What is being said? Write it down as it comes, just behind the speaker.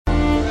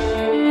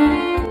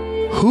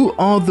Who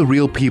are the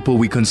real people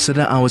we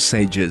consider our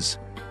sages?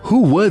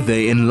 Who were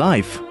they in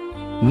life?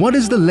 What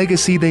is the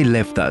legacy they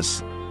left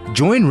us?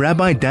 Join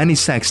Rabbi Danny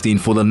Sackstein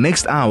for the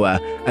next hour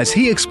as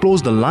he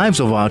explores the lives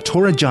of our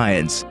Torah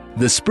giants,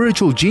 the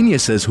spiritual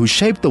geniuses who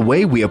shaped the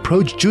way we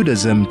approach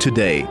Judaism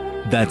today.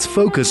 That's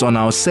Focus on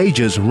Our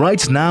Sages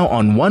right now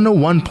on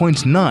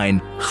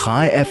 101.9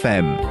 Chai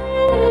FM.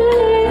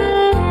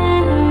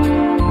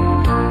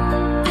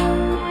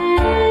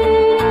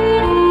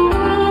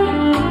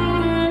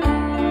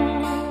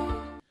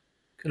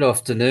 Good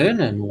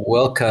afternoon and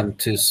welcome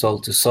to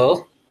Soul to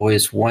Soul.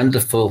 Always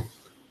wonderful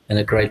and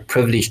a great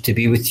privilege to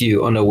be with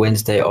you on a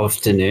Wednesday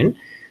afternoon.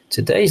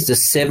 Today is the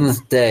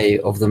 7th day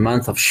of the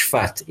month of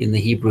Shvat in the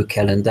Hebrew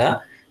calendar,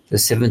 the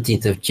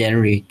 17th of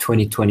January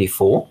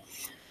 2024.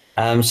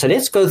 So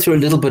let's go through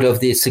a little bit of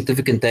the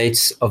significant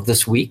dates of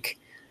this week,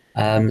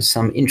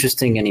 some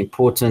interesting and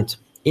important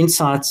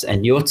insights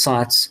and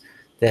yortzites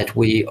that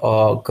we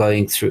are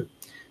going through.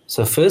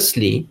 So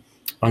firstly,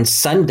 on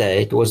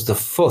Sunday, it was the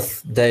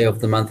 4th day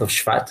of the month of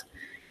Shvat,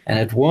 and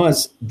it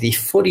was the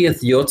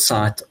 40th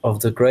yortzeit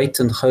of the great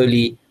and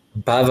holy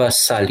Baba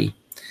Sali.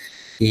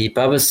 The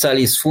Baba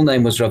Sali's full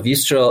name was Rav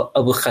Yisrael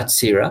Abu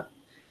Chatzira,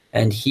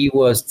 and he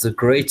was the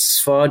great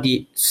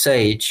Sephardi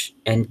sage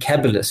and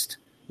Kabbalist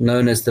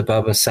known as the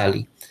Baba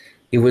Sali.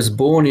 He was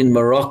born in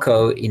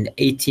Morocco in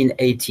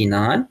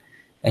 1889,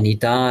 and he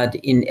died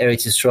in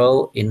Eretz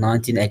Yisrael in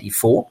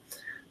 1984.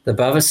 The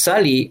Baba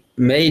Sali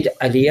made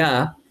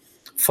Aliyah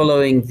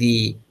following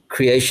the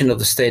creation of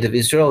the State of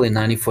Israel in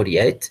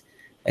 1948,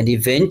 and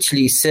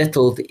eventually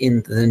settled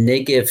in the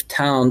Negev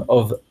town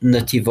of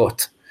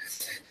Netivot.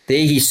 There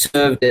he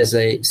served as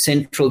a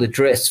central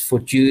address for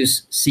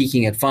Jews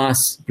seeking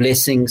advice,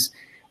 blessings,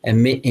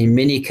 and in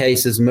many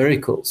cases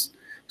miracles.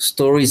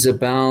 Stories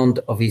abound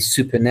of his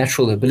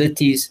supernatural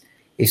abilities.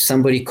 If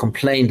somebody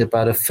complained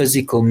about a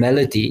physical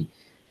malady,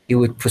 he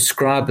would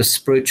prescribe a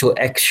spiritual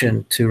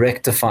action to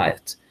rectify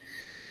it.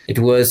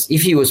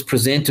 If he was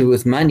presented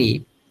with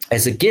money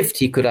as a gift,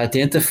 he could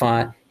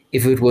identify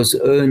if it was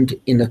earned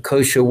in a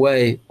kosher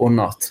way or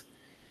not.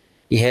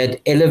 He had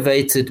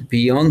elevated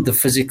beyond the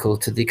physical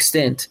to the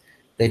extent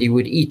that he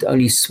would eat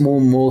only small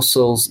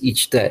morsels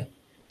each day.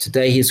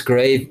 Today, his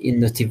grave in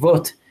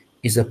Netivot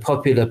is a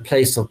popular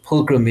place of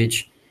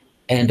pilgrimage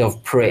and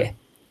of prayer.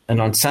 And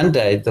on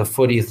Sunday, the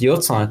 40th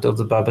yortzeit of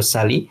the Baba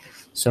Sali,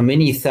 so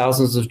many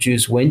thousands of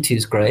Jews went to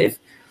his grave.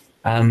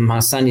 My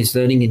son is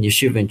learning in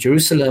yeshiva in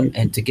Jerusalem,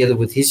 and together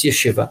with his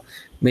yeshiva,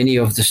 many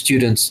of the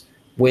students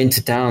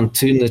went down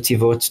to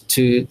Netivot,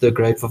 to the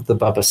grave of the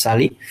Baba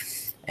Sali,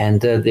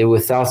 and there were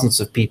thousands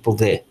of people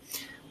there.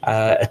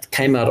 It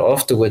came out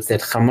afterwards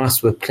that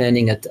Hamas were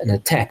planning an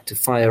attack to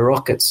fire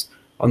rockets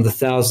on the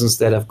thousands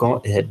that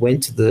had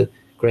went to the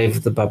grave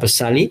of the Baba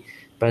Sali,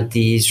 but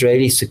the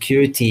Israeli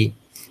security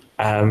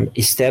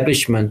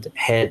establishment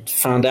had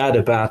found out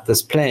about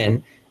this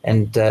plan,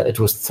 and it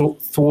was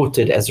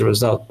thwarted as a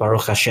result,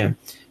 Baruch Hashem,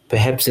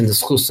 perhaps in the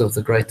schus of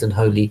the great and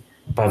holy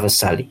Baba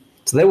Sali.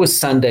 So that was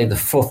Sunday, the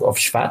 4th of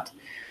Shvat.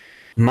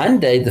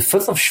 Monday, the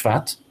 5th of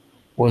Shvat,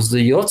 was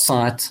the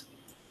yortzeit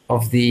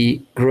of the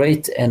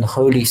great and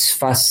holy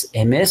Sfas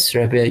Emes,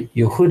 Rabbi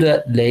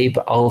Yehuda Leib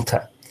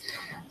Alter.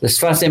 The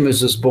Sfas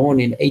Emes was born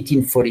in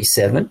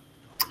 1847,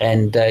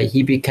 and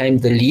he became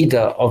the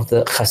leader of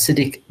the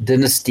Hasidic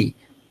dynasty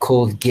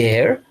called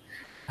Ger.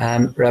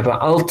 Rabbi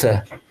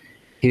Alter,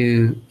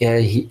 the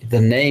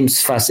name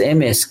Sfas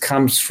Emes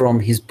comes from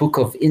his book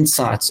of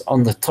insights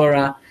on the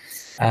Torah,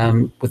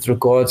 with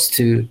regards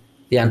to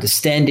the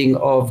understanding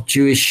of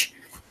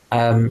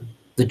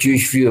the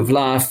Jewish view of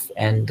life,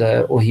 and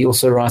he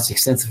also writes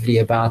extensively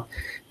about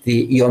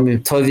the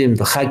Yomim Tovim,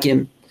 the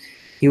Chagim.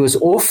 He was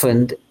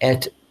orphaned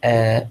at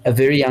a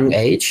very young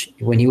age.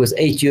 When he was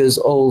 8 years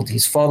old,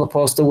 his father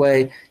passed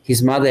away.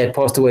 His mother had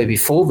passed away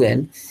before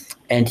then,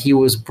 and he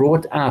was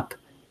brought up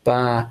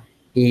by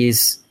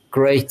his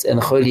great and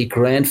holy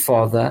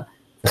grandfather,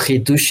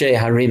 Chidushay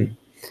Harim,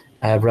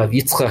 Rav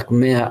Yitzchak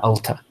Meir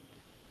Alter.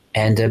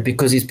 And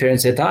because his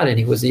parents had died and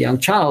he was a young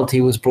child, he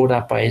was brought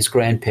up by his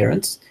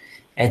grandparents.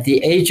 At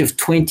the age of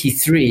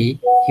 23,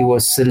 he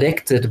was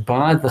selected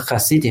by the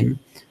Hasidim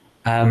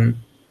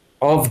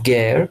of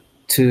Ger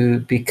to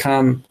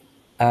become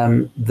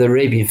the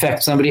Rabbi. In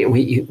fact,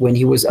 when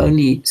he was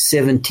only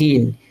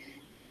 17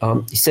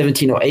 or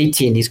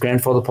 18, his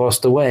grandfather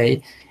passed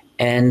away,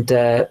 and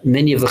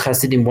many of the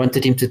Hasidim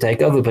wanted him to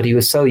take over, but he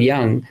was so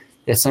young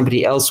that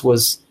somebody else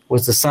was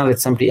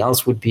decided somebody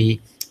else would be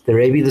the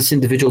Rabbi. This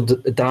individual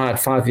died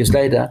 5 years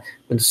later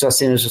when the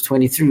Sfas Emes was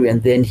 23,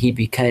 and then he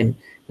became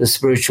the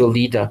spiritual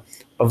leader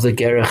of the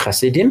Ger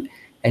Hasidim,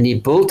 and he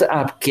built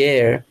up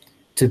Ger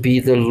to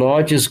be the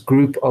largest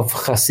group of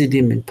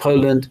Hasidim in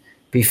Poland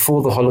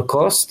before the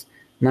Holocaust,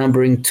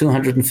 numbering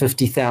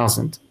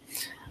 250,000.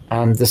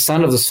 The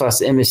son of the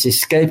Sfas Emes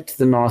escaped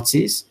the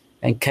Nazis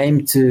and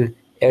came to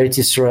Eretz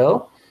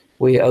Yisrael,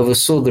 where he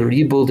oversaw the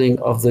rebuilding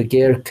of the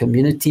Ger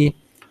community,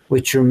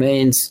 which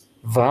remains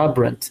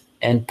vibrant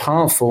and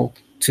powerful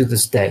to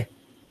this day.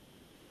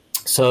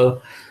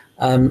 So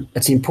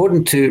it's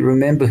important to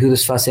remember who the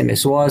Sfas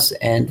Emes was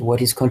and what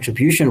his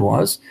contribution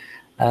was.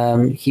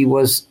 He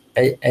was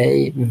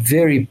a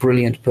very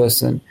brilliant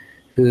person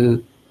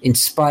who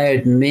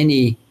inspired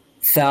many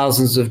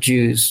thousands of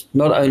Jews,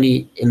 not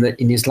only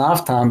in his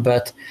lifetime,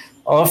 but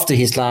after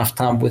his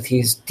lifetime, with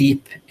his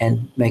deep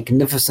and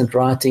magnificent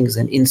writings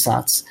and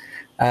insights.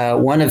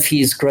 One of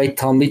his great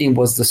Talmudim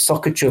was the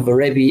Socketcher of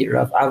Rabbi,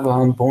 Rav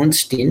Avraham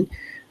Bornstein,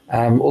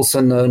 also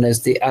known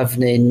as the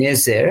Avnei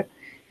Nezer,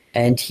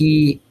 and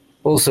he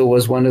also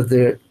was one of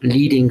the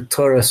leading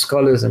Torah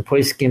scholars and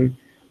poskim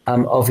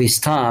of his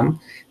time.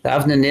 The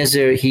Avnei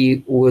Nezer,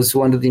 he was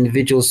one of the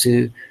individuals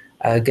who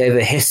gave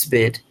a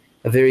hesped,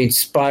 a very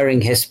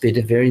inspiring hesped,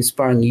 a very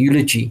inspiring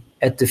eulogy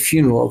at the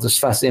funeral of the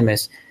Sfas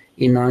Emes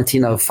in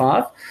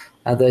 1905.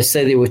 They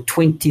say there were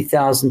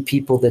 20,000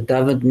 people that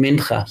davened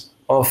mincha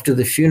after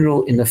the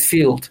funeral in a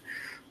field.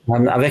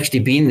 I've actually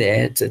been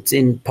there. It's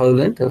in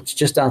Poland. It's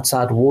just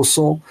outside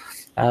Warsaw.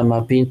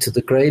 I've been to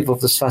the grave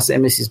of the Sfas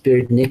Emes. He's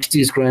buried next to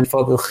his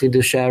grandfather,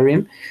 Chidush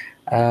Harim.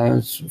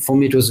 For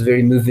me, it was a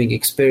very moving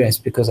experience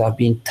because I've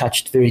been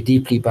touched very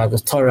deeply by the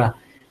Torah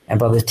and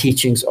by the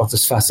teachings of the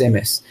Sfas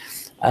Emes.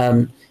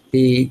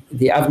 The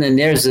Avnei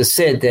Nezer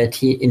said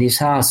that in his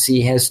house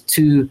he has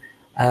two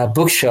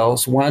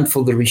bookshelves, one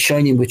for the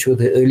Rishonim, which were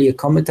the earlier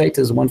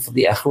commentators, one for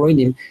the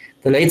Achronim,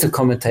 the later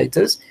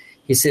commentators.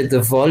 He said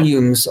the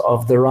volumes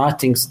of the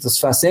writings of the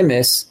Sfas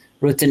Emes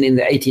written in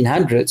the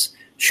 1800s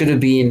should have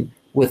been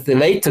with the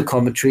later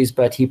commentaries,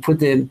 but he put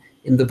them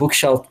in the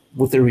bookshelf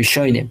with the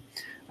Rishonim.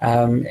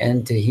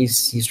 And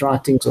his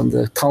writings on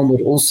the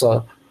Talmud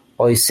also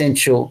are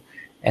essential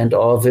and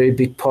are a very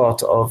big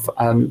part of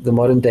the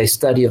modern day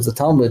study of the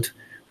Talmud.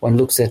 One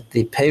looks at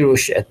the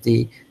Perush, at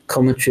the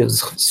commentary of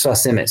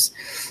Sfas Emes.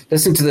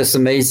 Listen to this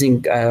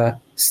amazing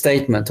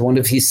statement, one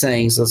of his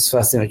sayings of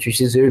Sfas Emes,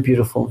 which is very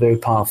beautiful, very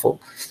powerful.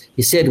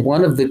 He said,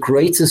 one of the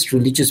greatest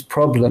religious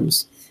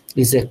problems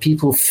is that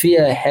people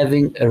fear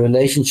having a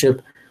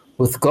relationship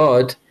with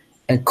God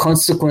and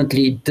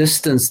consequently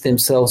distance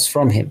themselves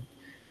from him.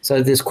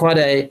 So there's quite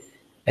a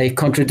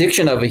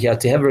contradiction over here.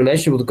 To have a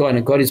relationship with God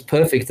and God is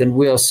perfect and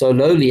we are so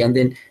lowly and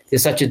then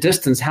there's such a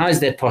distance. How is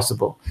that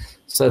possible?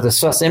 So the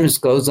Sfas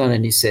Emes goes on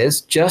and he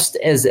says, just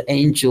as the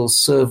angels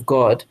serve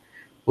God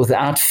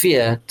without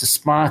fear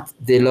despite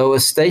their lower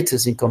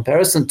status in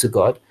comparison to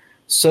God,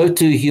 so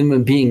too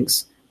human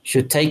beings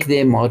should take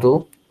their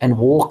model and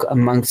walk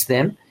amongst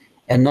them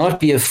and not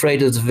be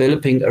afraid of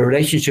developing a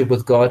relationship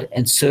with God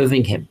and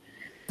serving him.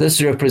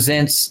 This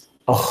represents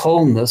a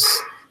wholeness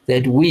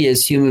that we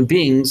as human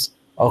beings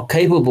are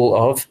capable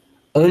of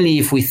only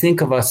if we think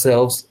of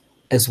ourselves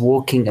as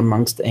walking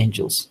amongst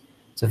angels.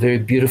 It's a very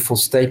beautiful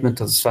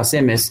statement of the Sfas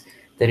Emes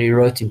that he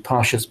wrote in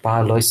Parshas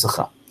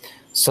Ba'alosecha.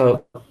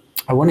 So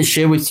I want to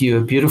share with you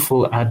a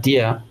beautiful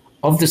idea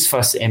of the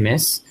Sfas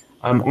Emes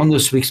on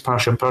this week's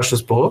Parsha,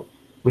 Parshas Bo,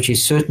 which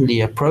is certainly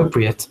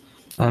appropriate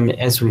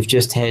as we've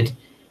just had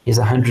his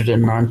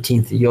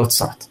 119th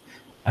Yotzat.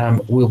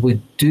 We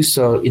will do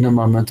so in a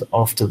moment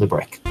after the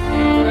break.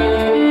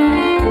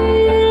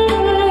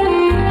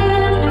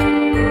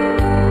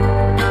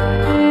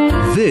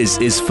 This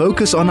is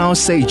Focus on Our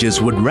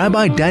Sages with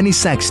Rabbi Danny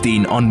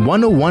Sackstein on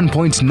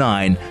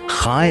 101.9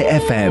 Chai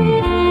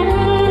FM.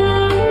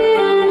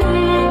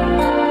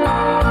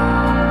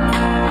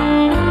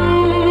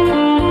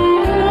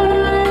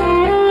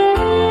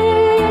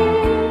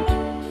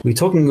 We're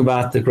talking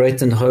about the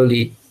great and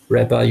holy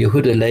Rabbi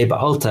Yehuda Leib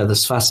Alta, the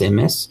Sfas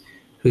Emes,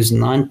 whose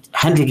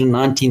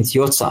 119th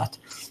Yotzat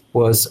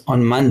was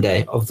on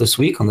Monday of this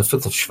week, on the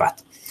 5th of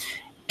Shvat.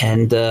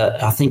 And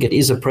I think it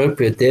is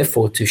appropriate,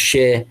 therefore, to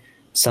share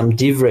some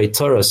divrei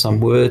Torah, some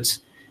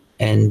words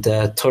and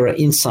Torah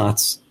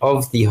insights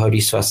of the Holy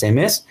Sfas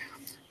Emes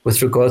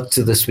with regard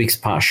to this week's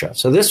Parsha.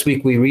 So this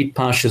week we read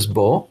Parshas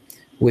Bo,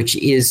 which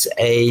is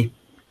a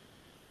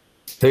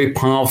very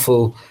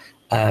powerful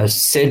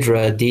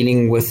Sedra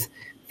dealing with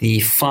the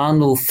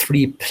final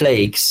 3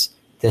 plagues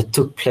that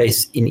took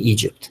place in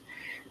Egypt,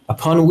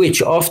 after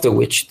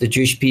which the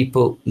Jewish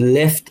people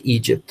left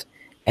Egypt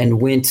and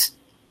went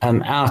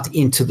out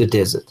into the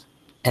desert.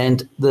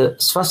 And the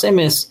Sfas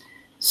Emes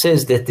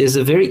says that there's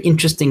a very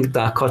interesting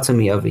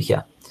dichotomy over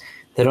here,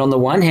 that on the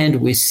one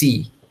hand we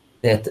see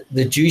that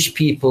the Jewish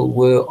people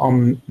were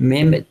on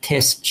Mem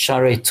Tes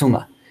Sharei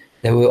Tumah.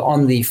 They were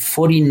on the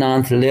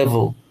 49th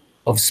level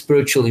of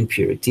spiritual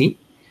impurity.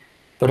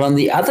 But on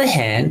the other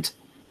hand,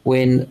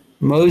 when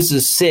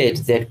Moses said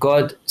that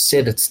God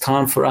said it's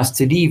time for us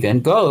to leave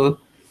and go,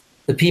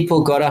 the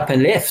people got up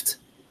and left,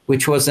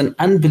 which was an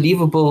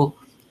unbelievable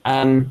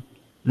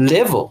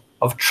level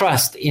of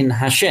trust in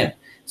Hashem.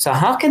 So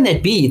how can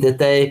that be that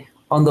they,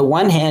 on the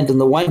one hand, on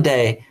the one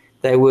day,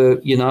 they were,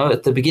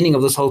 at the beginning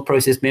of this whole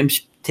process, Mem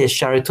Tes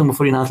Sharei Tumah,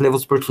 49th level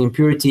spiritual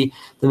impurity,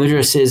 the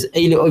Midrash says,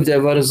 Eilu Ovdei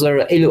Avodah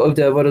Zarah, Eilu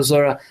Ovdei Avodah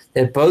Zarah,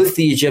 that both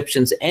the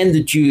Egyptians and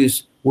the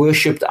Jews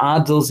worshipped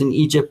idols in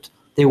Egypt.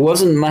 There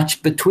wasn't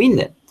much between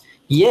them.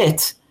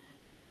 Yet,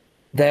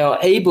 they are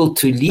able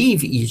to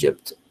leave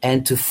Egypt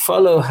and to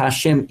follow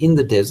Hashem in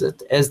the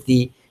desert, as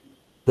the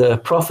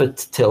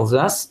prophet tells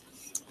us,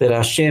 that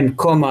Hashem,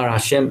 Komar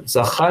Hashem,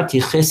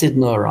 Zacharti Chesed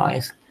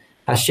Noraich.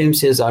 Hashem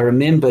says, I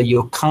remember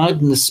your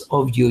kindness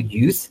of your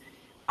youth,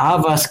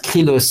 Avas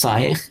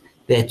Kilosaich,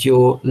 that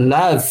your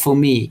love for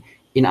me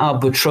in our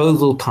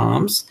betrothal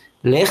times,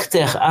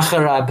 Lechtech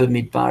Achara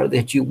b'midbar,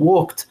 that you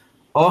walked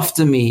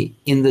after me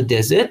in the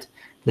desert,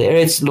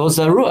 Le'eretz lo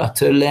zarua,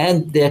 to a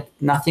land that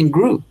nothing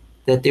grew,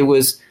 that there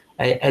was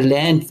a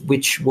land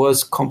which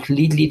was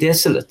completely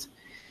desolate.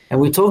 And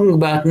we're talking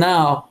about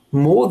now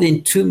more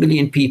than 2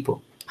 million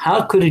people.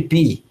 How could it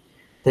be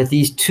that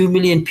these 2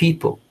 million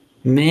people,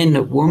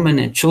 men, women,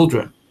 and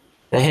children,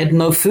 they had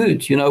no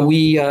food? You know,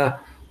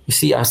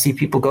 I see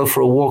people go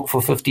for a walk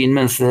for 15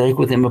 minutes, they take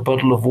with them a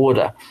bottle of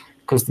water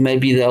because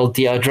maybe they'll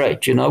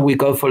dehydrate. You know, we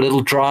go for a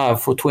little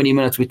drive for 20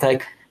 minutes, we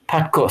take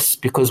patkos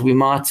because we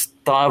might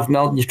die of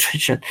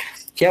malnutrition.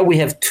 Here we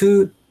have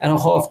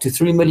 2.5 to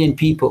 3 million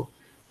people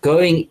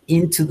going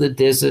into the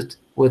desert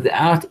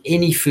without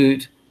any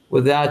food,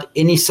 without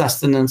any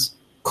sustenance,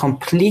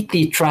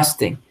 completely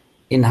trusting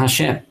in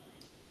Hashem.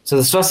 So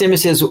the Sfas Emes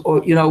says,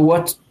 you know,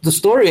 what the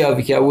story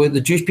over here where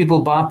the Jewish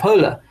people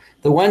bipolar.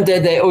 The one day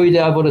they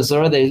Avodah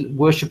Zarah, they're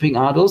worshipping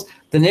idols.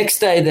 The next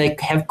day they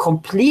have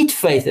complete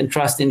faith and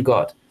trust in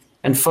God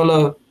and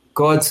follow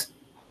God's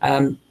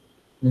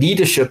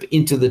leadership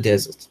into the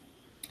desert.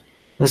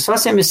 The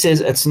Sfas Emes says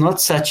it's not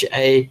such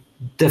a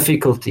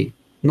difficulty,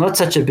 not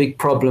such a big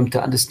problem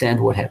to understand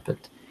what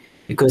happened,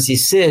 because he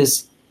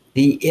says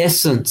the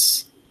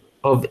essence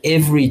of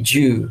every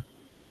Jew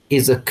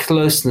is a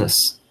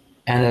closeness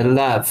and a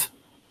love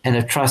and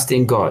a trust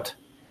in God.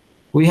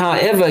 We,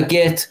 however,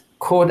 get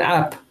caught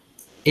up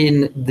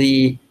in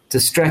the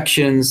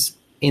distractions,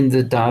 in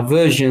the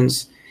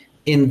diversions,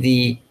 in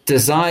the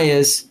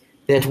desires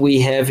that we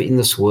have in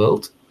this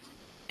world,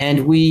 and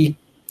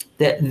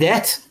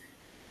that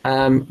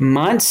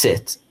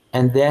mindset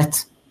and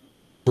that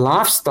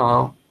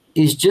lifestyle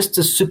is just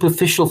a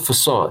superficial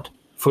facade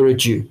for a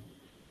Jew,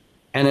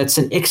 and it's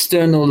an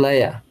external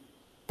layer.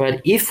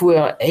 But if we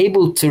are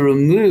able to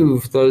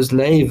remove those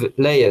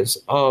layers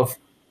of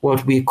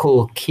what we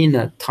call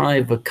kina,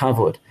 taiva,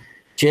 kavod,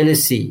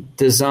 jealousy,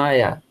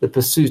 desire, the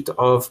pursuit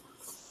of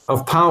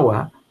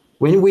power,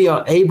 when we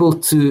are able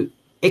to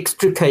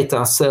extricate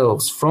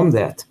ourselves from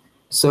that,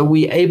 so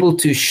we're able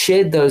to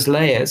shed those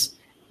layers,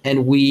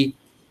 and we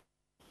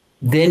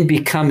then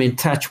become in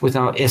touch with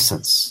our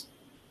essence.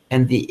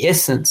 And the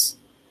essence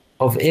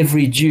of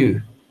every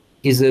Jew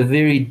is a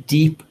very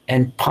deep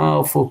and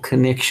powerful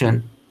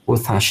connection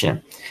with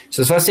Hashem.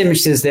 So Sfas Emes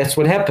says that's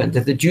what happened,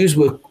 that the Jews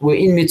were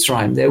in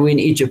Mitzrayim, they were in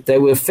Egypt, they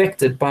were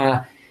affected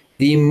by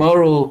the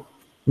immoral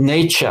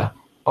nature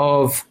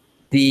of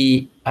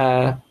the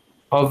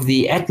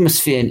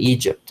atmosphere in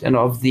Egypt and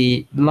of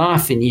the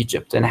life in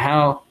Egypt and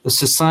how the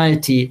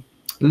society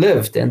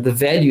lived and the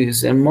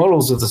values and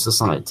morals of the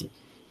society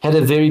had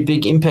a very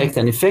big impact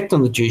and effect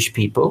on the Jewish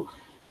people.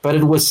 But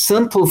it was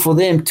simple for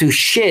them to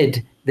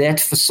shed that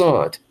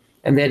facade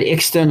and that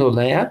external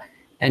layer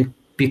and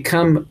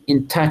become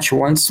in touch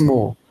once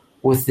more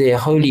with their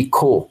holy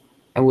core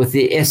and with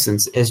their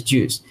essence as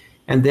Jews.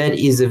 And that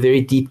is a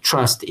very deep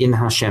trust in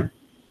Hashem.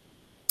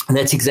 And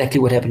that's exactly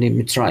what happened in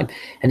Mitzrayim.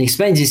 And he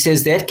explains, he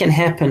says that can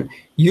happen,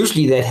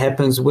 usually that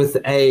happens with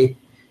a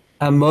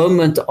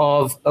moment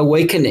of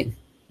awakening,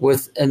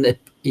 with an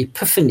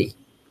epiphany,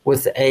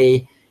 with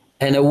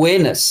an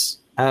awareness.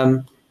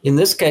 In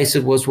this case,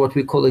 it was what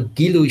we call a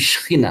Gilui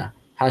Shechina.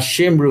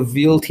 Hashem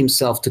revealed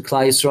himself to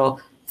Klal Yisrael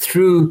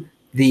through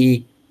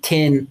the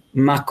 10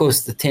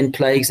 makos, the 10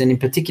 plagues, and in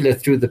particular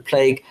through the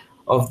plague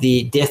of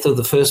the death of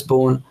the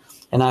firstborn.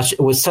 And it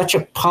was such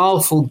a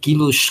powerful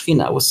Gilui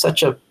Shechina, it was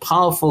such a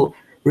powerful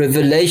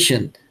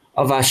revelation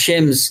of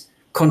Hashem's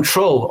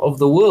control of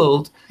the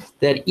world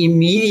that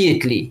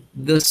immediately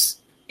this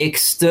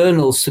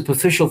external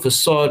superficial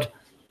facade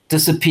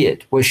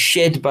disappeared, was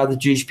shed by the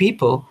Jewish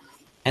people,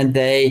 and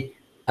they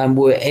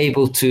were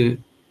able to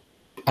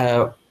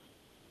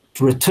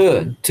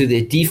return to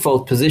their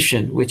default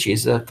position, which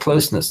is a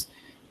closeness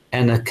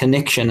and a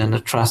connection and a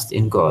trust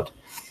in God.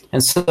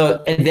 And so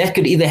that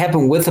could either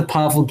happen with a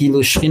powerful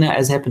Gilui Shechina,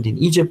 as happened in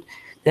Egypt.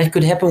 That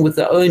could happen with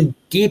their own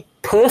deep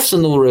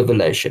personal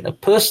revelation, a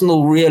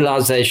personal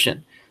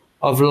realization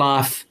of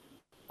life,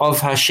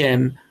 of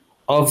Hashem,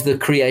 of the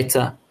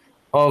Creator,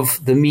 of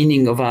the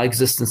meaning of our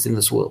existence in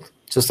this world.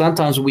 So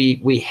sometimes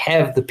we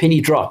have the penny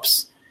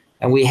drops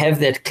and we have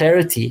that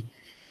clarity,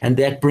 and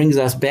that brings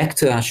us back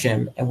to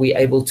Hashem, and we're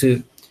able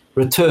to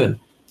return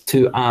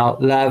to our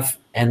love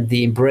and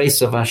the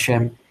embrace of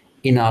Hashem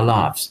in our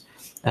lives.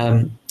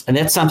 And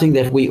that's something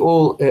that we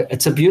all,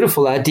 it's a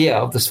beautiful idea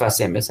of the Sfas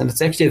Emes, and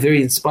it's actually a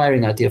very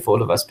inspiring idea for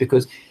all of us,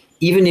 because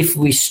even if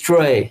we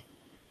stray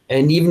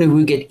and even if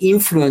we get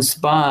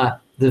influenced by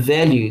the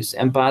values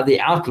and by the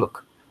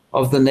outlook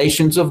of the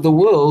nations of the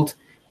world,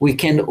 we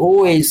can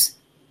always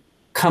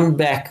come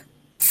back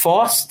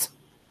fast,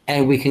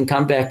 and we can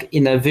come back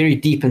in a very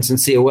deep and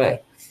sincere way.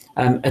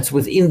 It's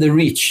within the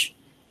reach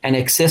and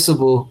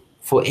accessible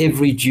for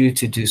every Jew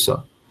to do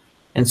so.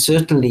 And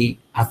certainly,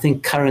 I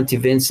think current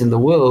events in the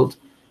world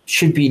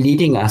should be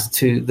leading us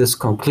to this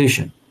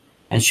conclusion,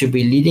 and should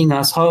be leading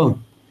us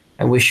home.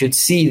 And we should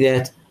see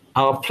that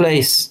our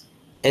place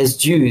as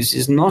Jews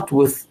is not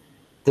with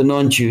the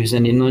non-Jews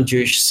and in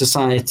non-Jewish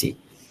society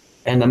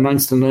and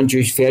amongst the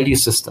non-Jewish value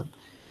system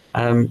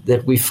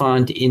that we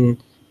find in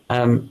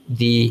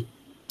the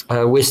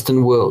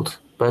Western world,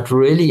 but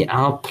really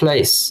our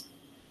place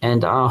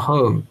and our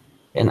home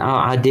and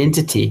our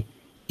identity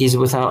is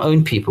with our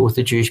own people, with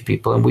the Jewish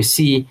people. And we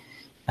see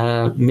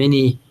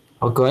many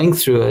are going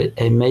through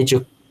a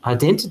major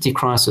identity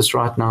crisis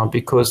right now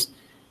because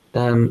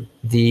of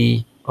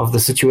the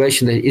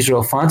situation that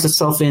Israel finds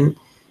itself in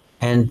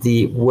and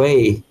the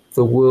way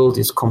the world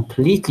is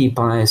completely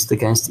biased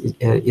against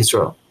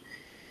Israel.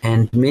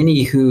 And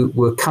many who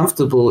were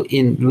comfortable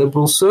in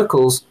liberal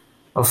circles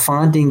are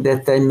finding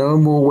that they're no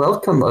more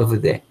welcome over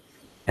there.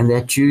 And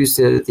that Jews,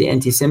 the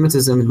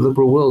anti-Semitism in the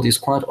liberal world is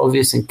quite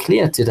obvious and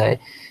clear today.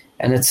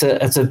 And it's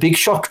a big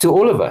shock to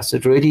all of us.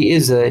 It really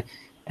is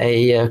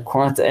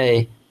quite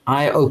a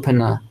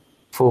eye-opener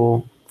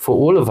for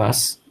all of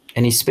us,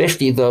 and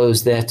especially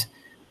those that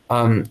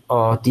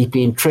are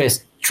deeply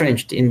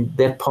entrenched in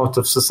that part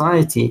of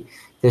society,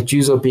 that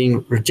Jews are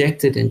being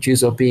rejected and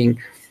Jews are being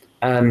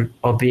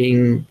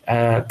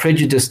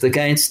prejudiced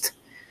against,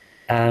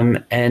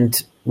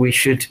 and we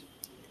should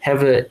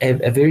have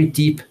a very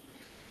deep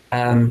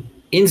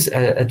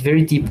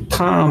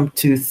time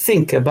to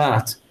think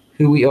about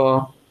who we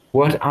are,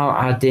 what our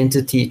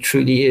identity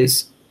truly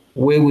is,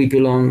 where we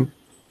belong,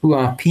 who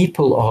our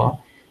people are,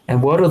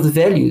 and what are the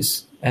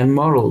values and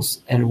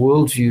morals and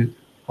worldview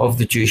of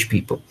the Jewish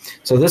people.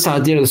 So this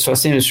idea of the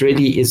Sfas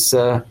really is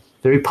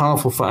very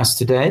powerful for us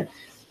today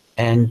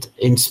and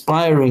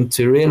inspiring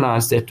to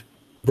realize that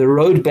the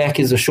road back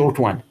is a short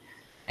one,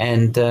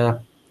 and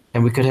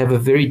we could have a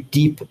very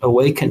deep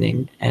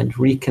awakening and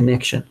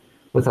reconnection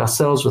with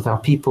ourselves, with our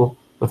people,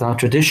 with our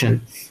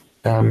tradition,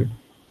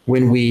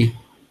 when we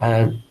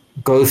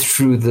go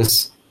through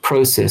this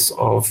process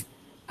of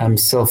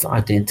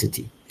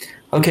self-identity.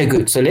 Okay,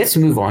 good. So let's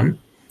move on.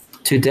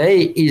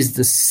 Today is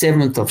the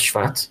 7th of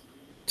Shvat.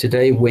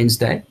 Today,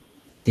 Wednesday,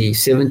 the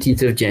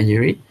 17th of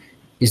January,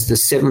 is the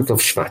 7th of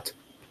Shvat.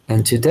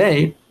 And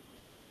today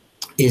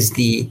is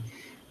the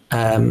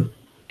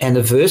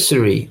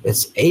anniversary.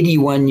 It's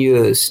 81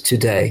 years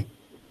today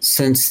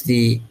since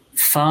the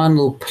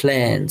final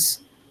plans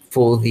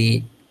for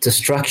the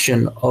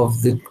destruction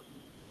of the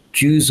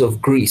Jews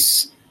of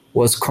Greece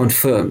was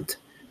confirmed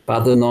by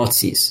the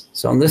Nazis.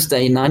 So on this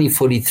day in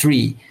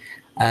 1943,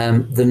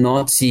 the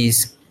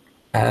Nazis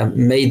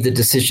made the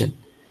decision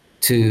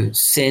to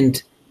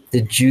send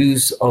the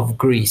Jews of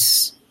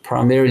Greece,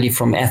 primarily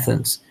from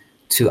Athens,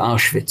 to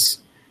Auschwitz.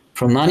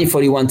 From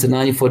 1941 to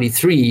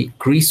 1943,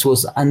 Greece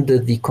was under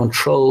the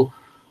control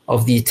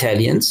of the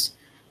Italians,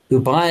 who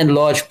by and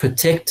large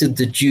protected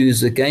the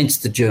Jews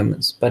against the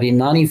Germans. But in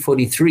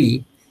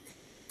 1943,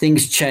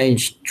 things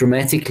changed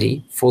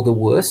dramatically for the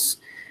worse.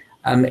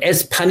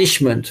 As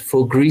punishment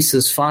for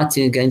Greece's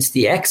fighting against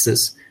the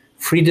Axis,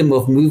 freedom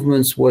of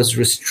movements was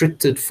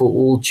restricted for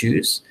all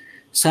Jews.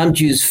 Some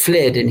Jews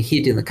fled and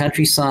hid in the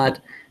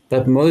countryside,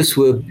 but most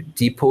were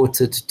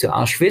deported to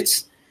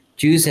Auschwitz.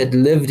 Jews had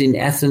lived in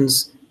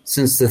Athens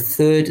since the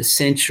 3rd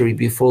century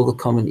before the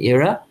Common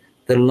Era,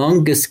 the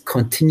longest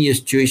continuous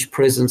Jewish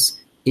presence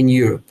in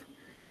Europe.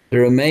 The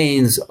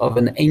remains of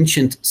an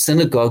ancient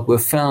synagogue were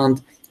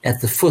found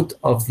at the foot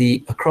of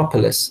the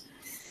Acropolis.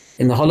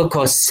 In the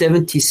Holocaust,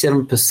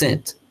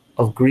 77%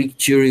 of Greek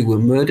Jewry were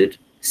murdered,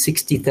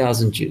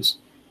 60,000 Jews.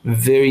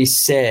 Very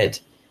sad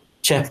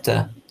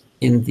chapter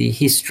in the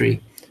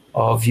history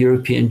of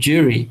European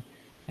Jewry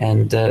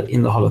and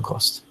in the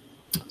Holocaust.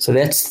 So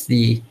that's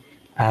the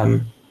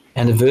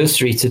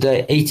anniversary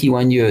today,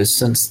 81 years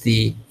since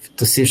the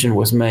decision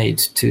was made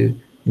to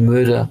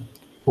murder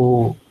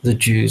all the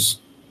Jews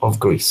of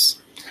Greece.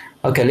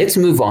 Okay, let's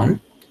move on.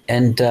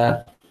 And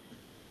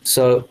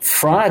so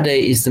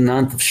Friday is the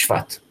 9th of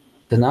Shvat.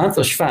 The 9th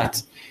of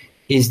Shvat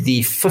is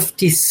the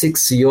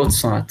 56th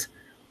Yortzeit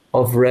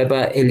of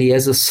Rabbi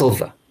Eliezer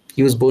Silver.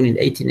 He was born in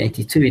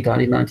 1882, he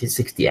died in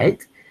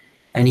 1968,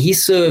 and he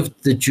served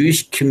the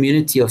Jewish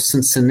community of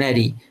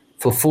Cincinnati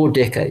for 4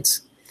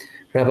 decades.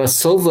 Rabbi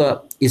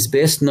Silver is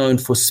best known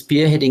for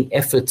spearheading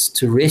efforts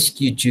to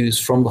rescue Jews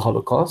from the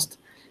Holocaust.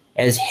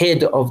 As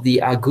head of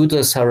the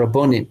Agudas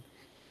Harabonim,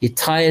 he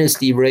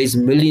tirelessly raised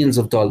millions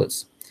of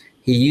dollars.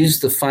 He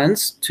used the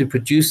funds to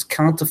produce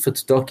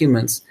counterfeit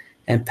documents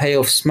and pay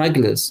off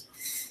smugglers,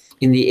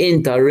 in the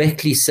end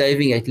directly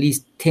saving at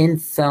least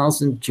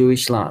 10,000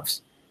 Jewish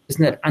lives.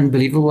 Isn't that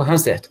unbelievable?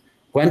 How's that?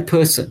 One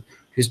person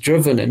who's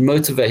driven and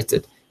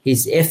motivated,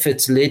 his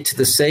efforts led to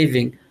the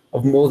saving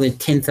of more than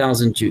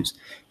 10,000 Jews.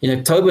 In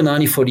October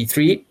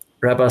 1943,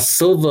 Rabbi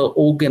Silver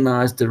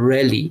organized a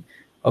rally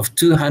of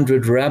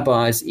 200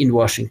 rabbis in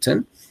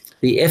Washington.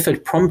 The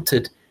effort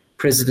prompted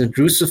President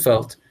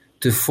Roosevelt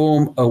to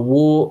form a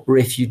war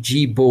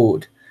refugee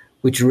board,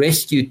 which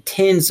rescued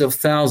tens of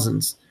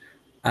thousands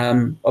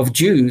of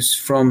Jews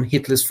from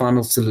Hitler's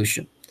final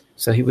solution.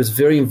 So he was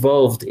very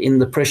involved in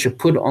the pressure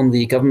put on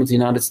the government of the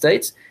United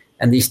States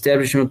and the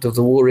establishment of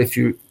the War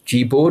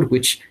Refugee Board,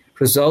 which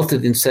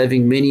resulted in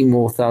saving many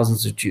more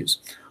thousands of Jews.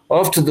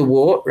 After the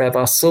war,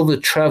 Rabbi Silver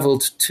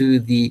traveled to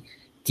the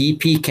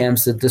DP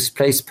camps, the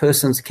displaced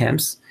persons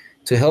camps,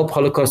 to help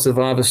Holocaust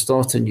survivors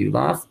start a new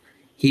life.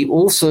 He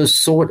also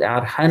sought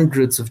out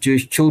hundreds of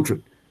Jewish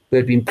children who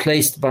had been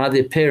placed by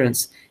their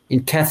parents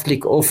in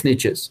Catholic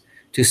orphanages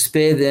to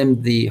spare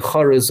them the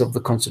horrors of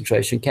the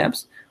concentration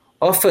camps.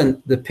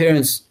 Often the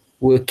parents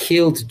were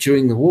killed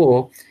during the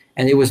war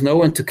and there was no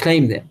one to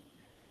claim them.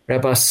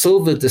 Rabbi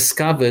Silver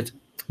discovered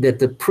that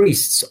the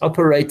priests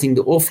operating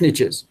the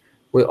orphanages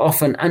were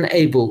often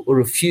unable or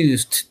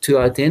refused to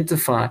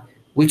identify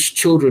which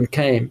children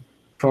came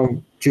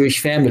from Jewish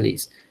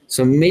families.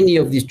 So many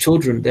of these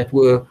children that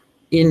were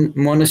in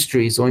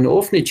monasteries or in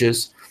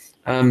orphanages,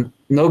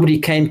 nobody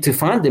came to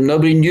find them.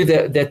 Nobody knew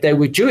that they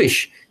were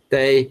Jewish.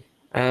 Their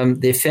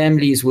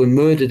families were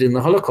murdered in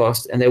the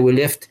Holocaust, and they were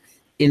left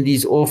in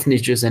these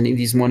orphanages and in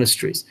these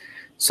monasteries.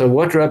 So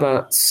what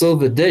Rabbi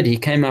Silver did, he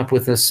came up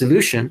with a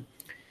solution.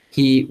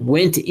 He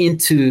went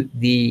into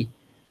the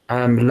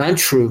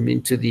lunchroom,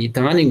 into the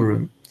dining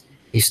room.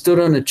 He stood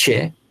on a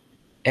chair,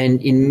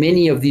 and in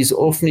many of these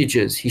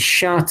orphanages, he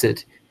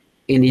shouted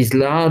in his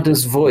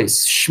loudest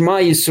voice, Shema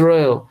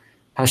Yisrael,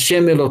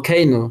 Hashem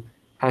Elokeinu,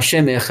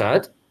 Hashem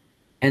Echad.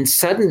 And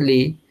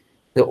suddenly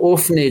the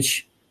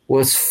orphanage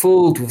was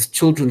filled with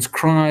children's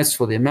cries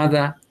for their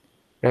mother.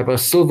 Rabbi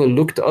Silver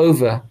looked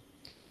over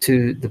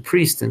to the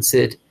priest and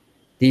said,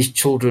 these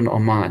children are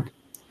mine.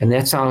 And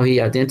that's how he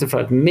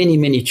identified many,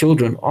 many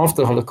children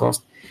after the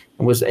Holocaust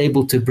and was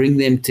able to bring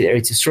them to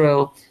Eretz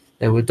Yisrael.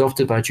 They were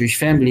adopted by Jewish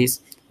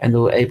families and they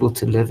were able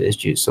to live as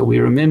Jews. So we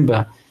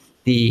remember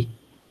the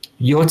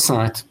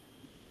Yortzeit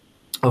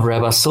of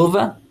Rabbi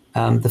Silver,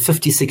 the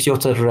 56th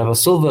Yortzeit of Rabbi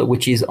Silver,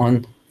 which is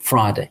on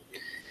Friday.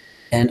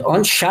 And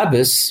on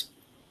Shabbos,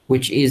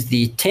 which is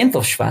the 10th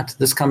of Shvat,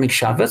 this coming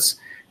Shabbos,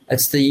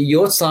 it's the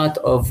Yortzeit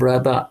of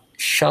Rabbi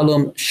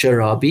Shalom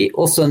Sharabi,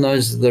 also known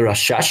as the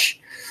Rashash.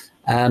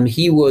 The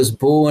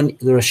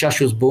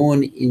Rashash was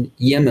born in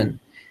Yemen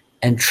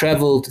and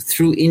traveled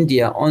through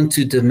India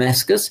onto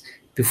Damascus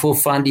before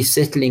finally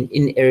settling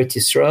in Eretz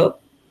Yisrael.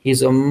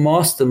 He's a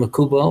master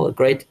Makubal, a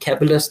great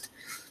Kabbalist,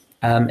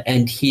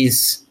 and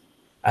his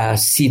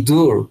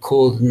Sidur,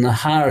 called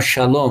Nahar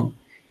Shalom,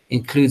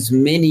 includes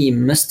many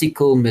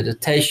mystical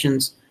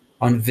meditations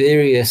on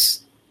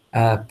various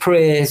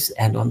prayers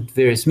and on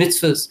various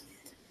mitzvahs.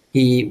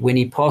 When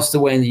he passed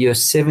away in the year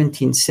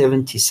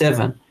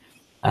 1777,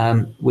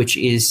 which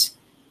is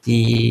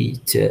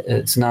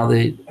it's now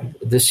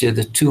this year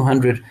the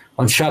 200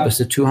 on Shabbos,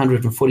 the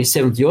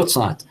 247th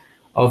Yortzeit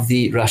of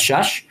the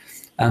Rashash.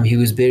 He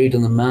was buried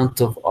on the Mount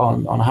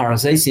on Har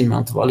HaZeisim,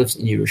 Mount of Olives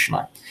in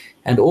Yerushalayim.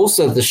 And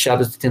also the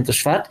Shabbos, the 10th of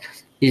Shvat,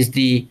 is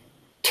the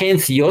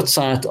 10th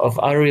Yortzeit of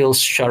Ariel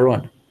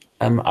Sharon.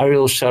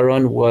 Ariel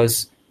Sharon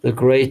was the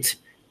great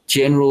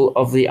general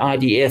of the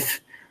IDF.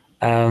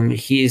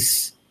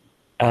 His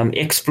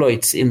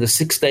exploits in the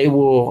Six-Day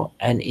War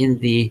and in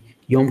the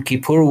Yom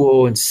Kippur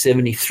War in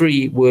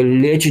 73 were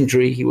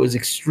legendary. He was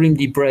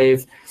extremely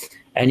brave,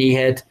 and he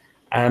had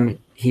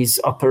his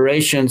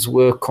operations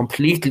were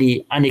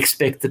completely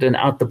unexpected and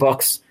out the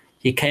box.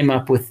 He came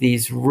up with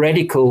these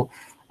radical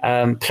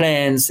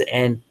plans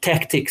and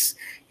tactics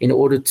in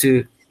order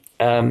to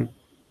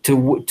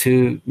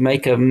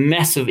make a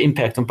massive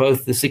impact on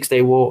both the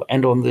Six-Day War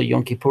and on the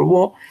Yom Kippur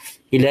War.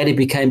 He later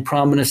became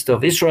Prime Minister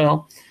of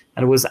Israel,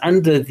 and it was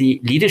under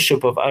the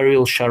leadership of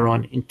Ariel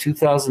Sharon in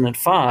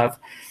 2005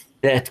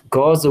 that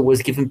Gaza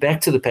was given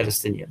back to the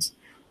Palestinians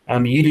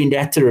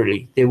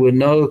unilaterally. There were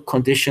no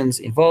conditions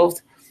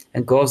involved,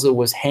 and Gaza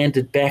was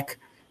handed back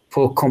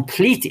for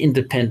complete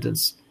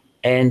independence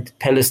and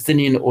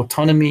Palestinian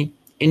autonomy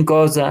in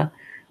Gaza.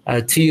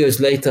 2 years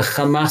later,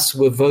 Hamas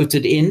were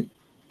voted in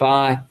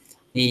by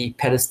the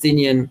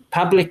Palestinian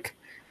public,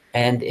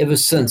 and ever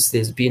since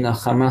there's been a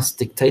Hamas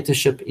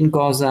dictatorship in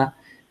Gaza,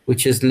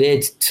 which has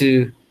led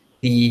to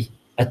the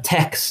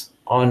attacks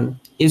on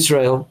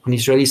Israel, on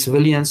Israeli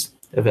civilians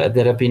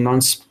that have been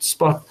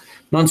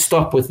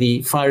non-stop with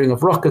the firing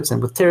of rockets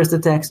and with terrorist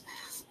attacks,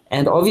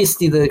 and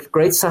obviously the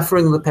great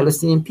suffering of the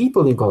Palestinian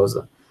people in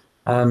Gaza.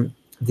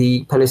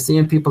 The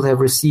Palestinian people have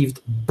received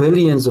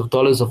billions of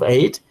dollars of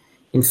aid.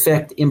 In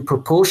fact, in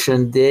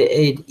proportion, their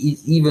aid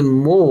is even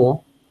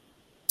more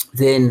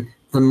than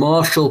the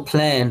Marshall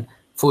Plan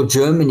for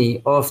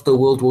Germany after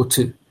World War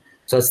II.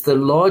 So it's the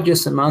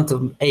largest amount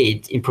of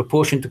aid in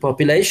proportion to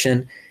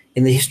population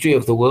in the history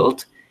of the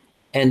world.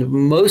 And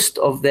most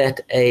of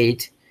that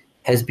aid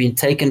has been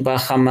taken by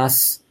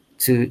Hamas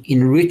to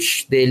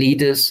enrich their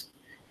leaders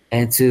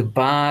and to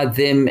buy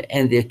them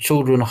and their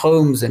children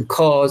homes and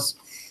cars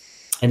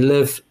and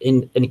live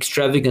in an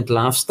extravagant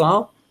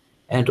lifestyle.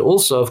 And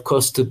also, of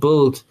course, to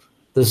build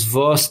this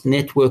vast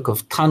network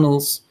of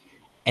tunnels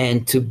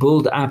and to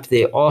build up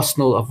their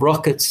arsenal of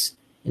rockets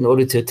in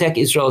order to attack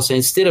Israel. So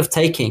instead of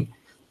taking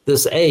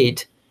this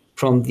aid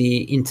from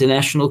the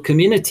international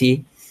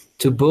community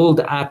to build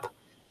up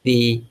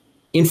the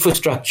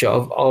infrastructure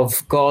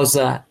of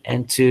Gaza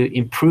and to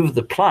improve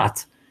the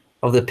plight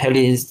of the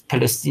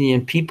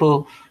Palestinian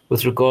people,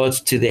 with regards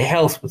to their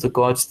health, with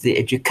regards to their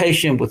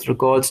education, with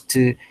regards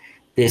to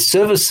their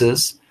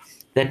services,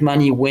 that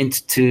money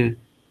went to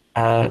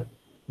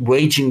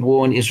waging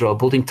war in Israel,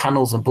 building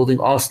tunnels and building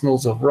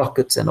arsenals of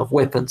rockets and of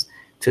weapons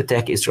to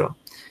attack Israel.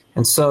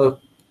 And so,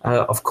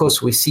 of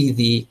course, we see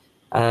the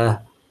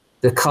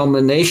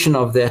culmination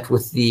of that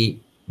with the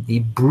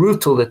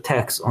brutal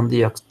attacks on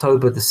the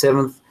October the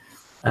 7th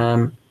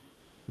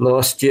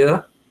last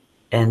year,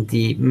 and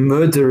the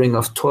murdering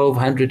of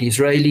 1,200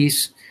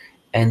 Israelis,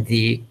 and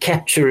the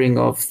capturing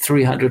of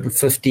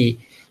 350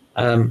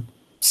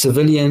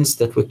 civilians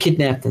that were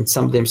kidnapped, and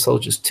some of them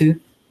soldiers too,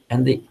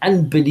 and the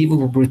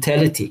unbelievable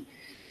brutality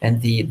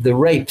and the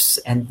rapes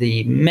and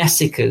the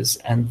massacres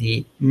and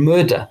the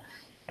murder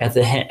at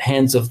the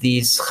hands of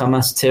these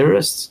Hamas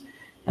terrorists.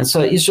 And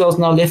so Israel's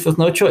now left with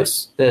no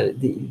choice.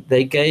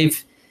 They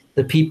gave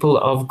the people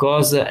of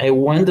Gaza a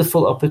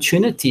wonderful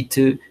opportunity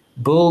to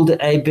build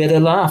a better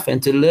life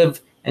and to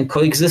live and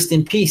coexist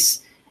in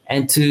peace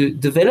and to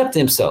develop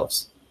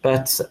themselves.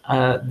 But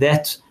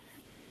that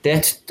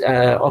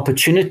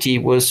opportunity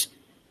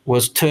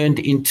was turned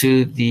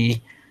into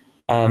the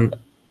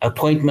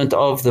appointment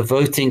of the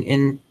voting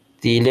in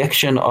the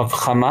election of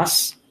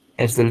Hamas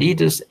as the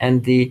leaders,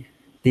 and the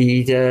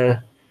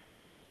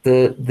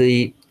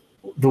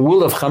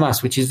will of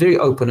Hamas, which is very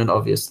open and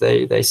obvious.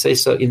 They say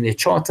so in their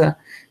charter,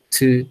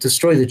 to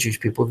destroy the Jewish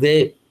people.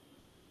 Their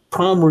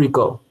primary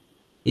goal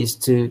is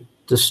to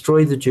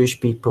destroy the Jewish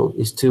people,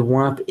 is to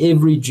wipe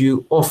every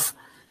Jew off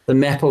the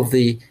map of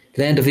the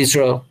land of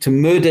Israel, to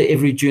murder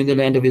every Jew in the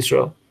land of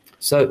Israel.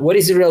 So what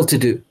is Israel to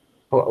do?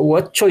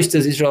 What choice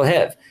does Israel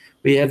have?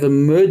 We have a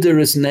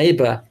murderous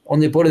neighbor on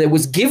the border that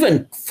was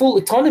given full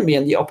autonomy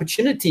and the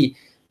opportunity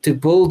to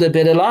build a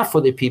better life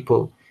for their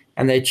people,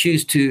 and they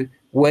choose to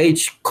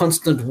wage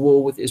constant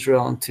war with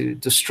Israel and to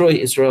destroy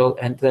Israel.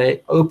 And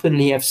they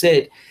openly have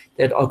said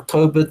that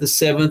October the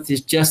 7th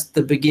is just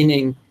the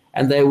beginning,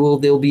 and there will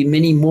be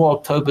many more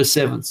October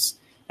 7ths,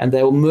 and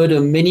they will murder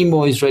many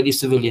more Israeli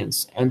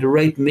civilians and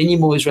rape many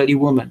more Israeli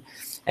women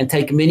and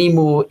take many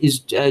more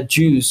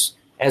Jews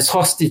as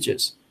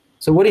hostages.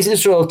 So what is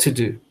Israel to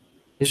do?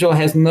 Israel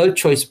has no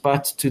choice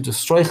but to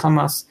destroy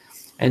Hamas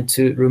and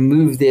to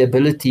remove their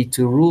ability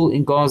to rule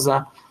in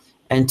Gaza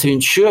and to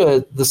ensure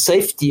the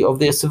safety of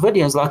their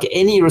civilians, like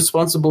any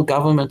responsible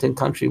government and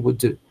country would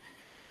do.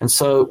 And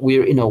so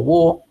we're in a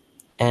war,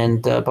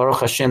 and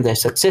Baruch Hashem, they're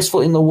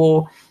successful in the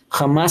war.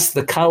 Hamas,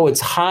 the cowards,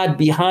 hide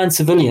behind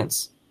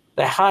civilians.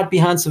 They hide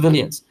behind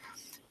civilians.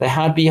 They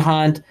hide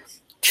behind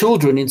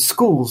children in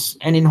schools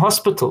and in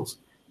hospitals.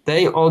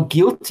 They are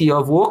guilty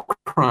of war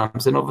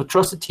crimes and of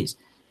atrocities.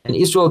 And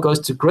Israel goes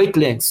to great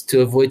lengths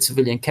to avoid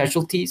civilian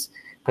casualties,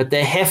 but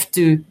they have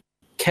to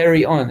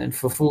carry on and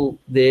fulfill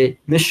their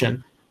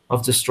mission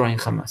of destroying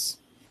Hamas.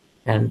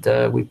 And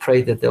we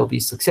pray that they'll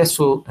be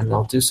successful, and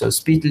they'll do so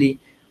speedily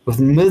with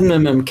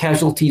minimum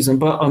casualties on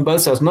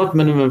both sides, not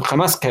minimum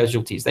Hamas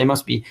casualties. They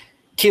must be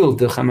killed,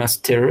 the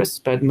Hamas terrorists,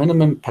 but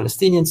minimum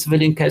Palestinian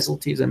civilian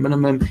casualties and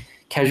minimum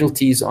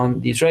casualties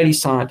on the Israeli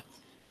side.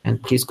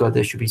 And please God,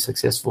 they should be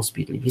successful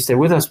speedily. Please stay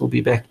with us. We'll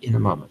be back in a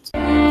moment.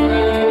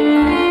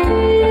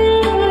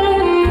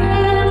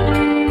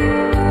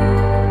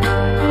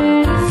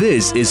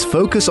 This is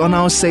Focus on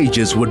Our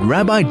Sages with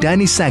Rabbi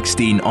Danny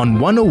Sackstein on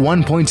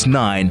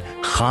 101.9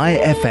 Chai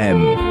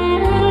FM.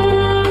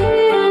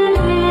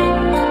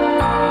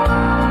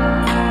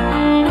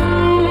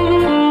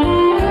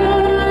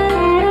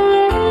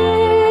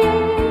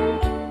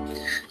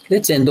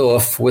 Let's end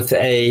off with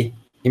an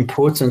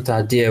important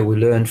idea we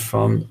learned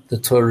from the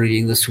Torah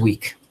reading this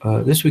week.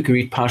 This week we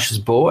read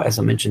Parshas Bo, as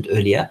I mentioned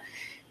earlier.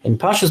 In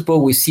Parshas Bo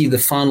we see the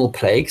final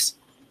plagues,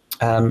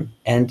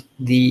 and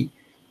the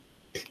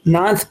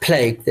 9th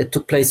plague that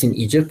took place in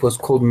Egypt was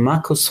called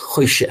Makos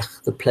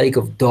Choshech, the plague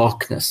of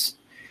darkness.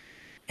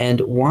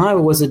 And why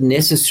was it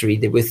necessary?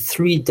 There were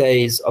 3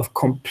 days of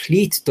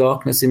complete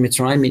darkness in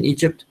Mitzrayim, in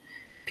Egypt.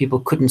 People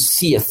couldn't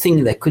see a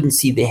thing. They couldn't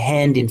see their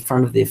hand in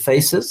front of their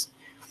faces.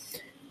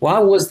 Why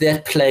was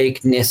that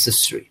plague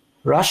necessary?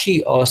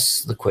 Rashi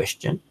asks the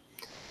question,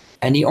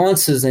 and he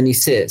answers and he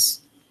says,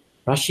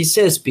 Rashi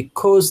says,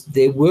 because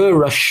there were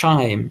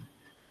Rashaim,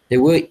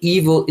 there were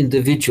evil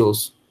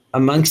individuals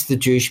amongst the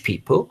Jewish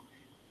people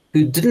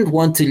who didn't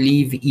want to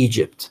leave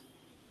Egypt,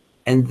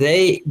 and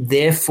they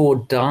therefore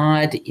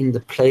died in the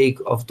plague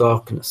of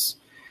darkness.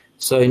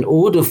 So in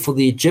order for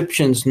the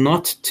Egyptians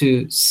not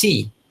to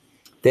see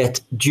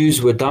that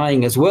Jews were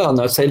dying as well, and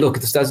they'll say, look,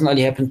 this doesn't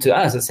only happen to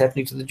us, it's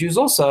happening to the Jews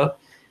also.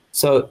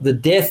 So the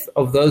death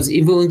of those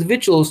evil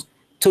individuals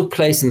took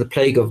place in the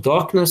plague of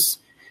darkness.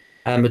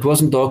 It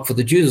wasn't dark for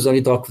the Jews, it was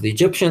only dark for the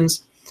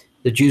Egyptians.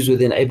 The Jews were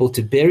then able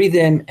to bury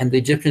them, and the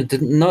Egyptians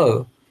didn't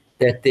know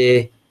that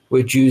there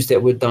were Jews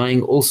that were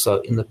dying also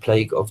in the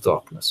plague of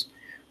darkness.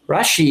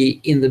 Rashi,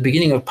 in the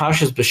beginning of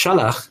Parshas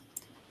Beshalach,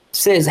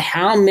 says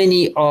how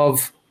many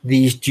of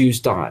these Jews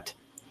died,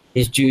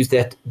 these Jews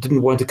that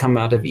didn't want to come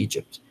out of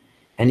Egypt.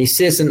 And he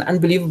says an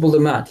unbelievable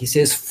amount. He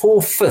says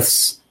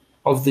 4/5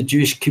 of the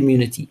Jewish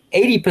community,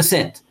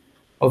 80%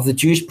 of the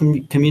Jewish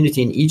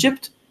community in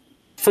Egypt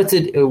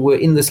were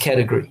in this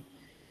category,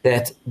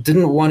 that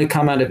didn't want to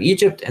come out of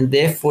Egypt and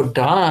therefore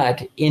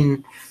died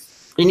in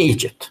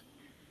Egypt,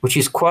 which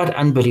is quite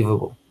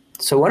unbelievable.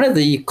 So one of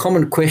the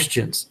common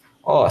questions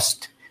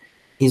asked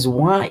is,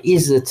 why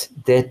is it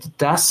that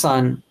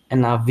Dasan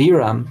and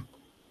Aviram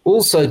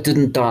also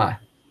didn't die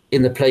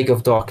in the plague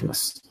of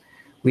darkness?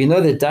 We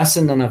know that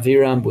Dasan and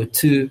Aviram were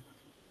two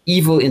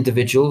evil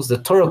individuals. The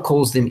Torah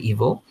calls them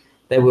evil.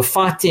 They were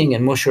fighting,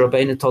 and Moshe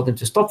Rabbeinu told them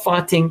to stop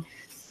fighting.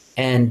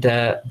 And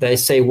they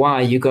say, why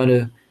are you going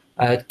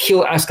to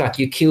kill us like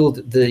you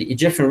killed the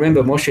Egyptian?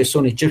 Remember, Moshe saw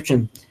an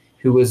Egyptian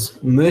who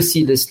was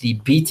mercilessly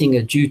beating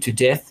a Jew to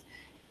death.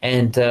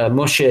 And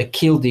Moshe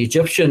killed the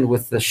Egyptian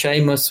with the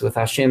Shemus, with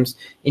Hashem's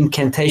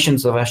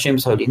incantations of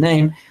Hashem's holy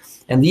name.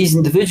 And these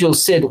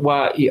individuals said,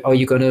 why are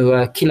you going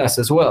to kill us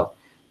as well?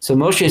 So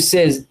Moshe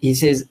says,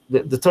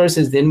 the Torah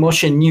says, then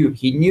Moshe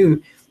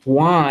knew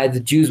why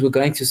the Jews were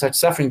going through such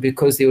suffering,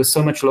 because there was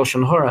so much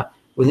Lashon Hara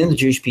within the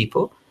Jewish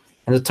people.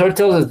 And the Torah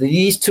tells us that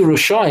these two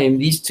Roshaim,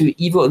 these two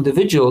evil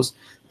individuals,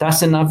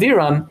 Das and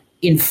Aviram,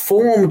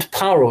 informed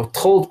Paro,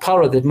 told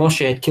Paro that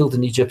Moshe had killed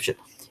an Egyptian.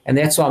 And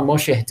that's why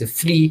Moshe had to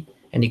flee,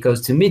 and he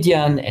goes to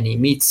Midian, and he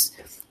meets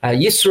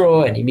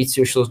Yisro, and he meets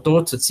Yisro's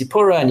daughter,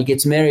 Tzipporah, and he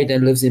gets married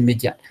and lives in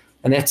Midian.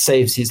 And that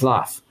saves his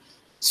life.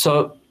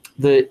 So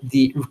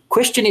the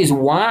question is,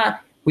 why?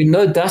 We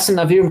know Das and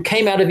Aviram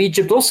came out of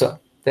Egypt also.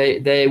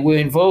 They were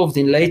involved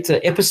in later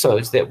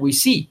episodes that we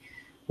see.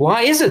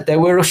 Why is it they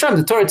were Roshaim?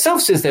 The Torah itself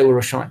says they were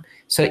Roshaim.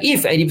 So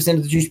if 80%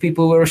 of the Jewish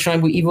people were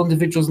Roshaim, were evil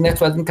individuals, and that's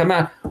why it didn't come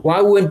out,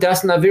 why weren't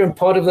Das and Aviram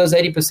part of those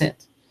 80%?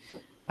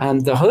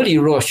 The holy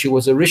Rosh, who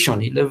was a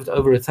Rishon, he lived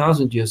over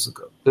 1,000 years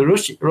ago. The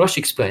Rosh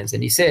explains,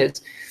 and he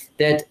says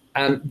that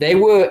they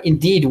were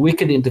indeed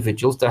wicked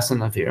individuals, Das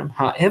and Aviram.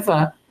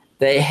 However,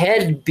 they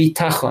had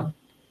Bitachon.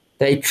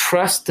 They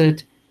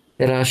trusted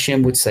that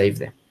Hashem would save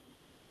them.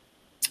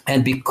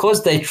 And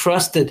because they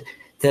trusted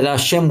that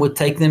Hashem would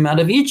take them out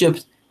of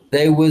Egypt,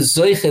 they were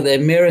Zoiche, they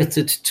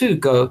merited to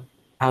go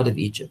out of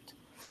Egypt.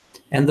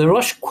 And the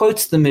Rosh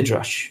quotes the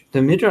Midrash.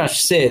 The Midrash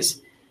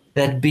says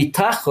that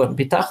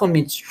Bitachon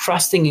means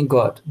trusting in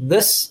God.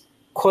 This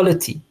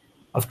quality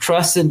of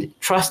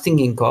trusting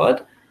in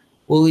God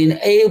will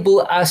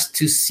enable us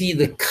to see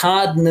the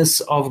kindness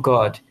of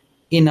God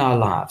in our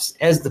lives.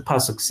 As the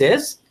Pasuk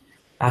says,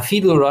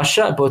 Afilu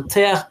Rasha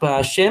boteach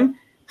b'Hashem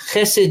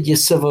chesed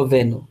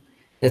yesavovenu.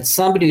 That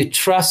somebody who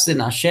trusts in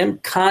Hashem,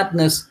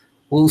 kindness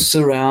will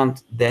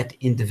surround that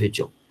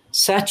individual.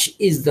 Such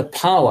is the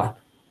power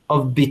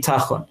of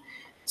Bitachon.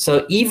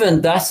 So even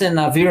Das and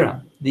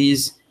Aviram,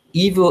 these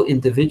evil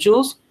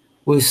individuals,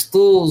 were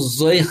still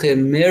Zoiche,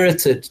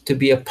 merited to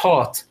be a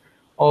part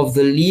of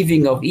the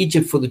leaving of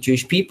Egypt for the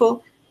Jewish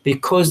people,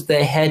 because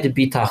they had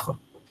Bitachon.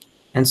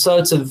 And so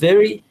it's a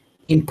very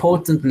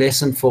important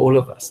lesson for all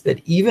of us,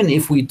 that even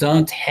if we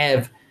don't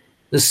have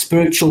the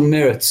spiritual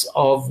merits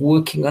of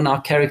working on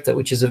our character,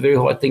 which is a very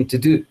hard thing to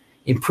do,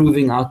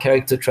 improving our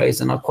character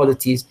traits and our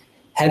qualities,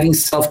 having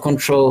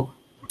self-control,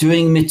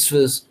 doing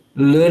mitzvahs,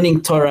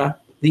 learning Torah,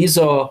 these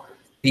are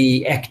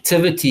the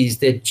activities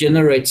that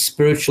generate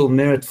spiritual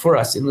merit for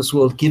us in this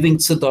world, giving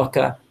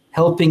tzedakah,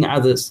 helping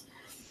others.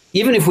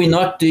 Even if we're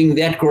not doing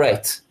that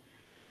great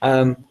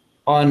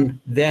on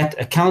that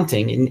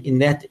accounting, in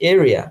that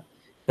area,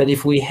 but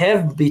if we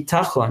have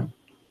bitachon,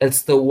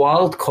 it's the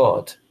wild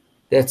card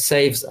that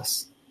saves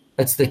us.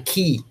 It's the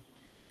key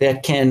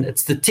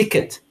it's the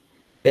ticket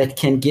that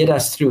can get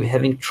us through,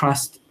 having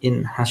trust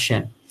in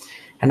Hashem.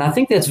 And I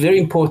think that's very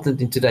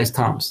important in today's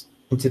times,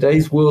 in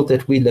today's world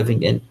that we're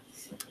living in,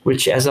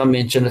 which, as I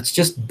mentioned, it's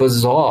just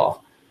bizarre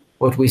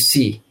what we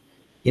see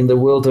in the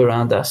world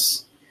around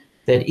us,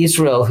 that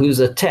Israel, who's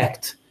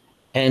attacked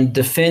and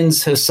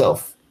defends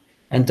herself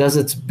and does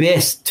its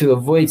best to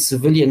avoid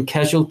civilian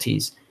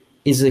casualties,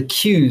 is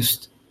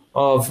accused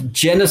of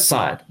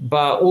genocide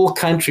by all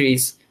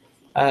countries,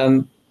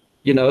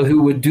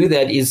 who would do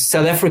that, is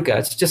South Africa.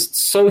 It's just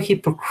so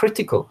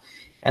hypocritical,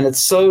 and it's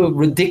so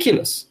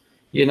ridiculous.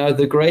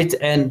 The great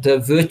and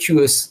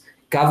virtuous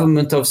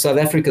government of South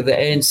Africa, the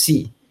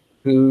ANC,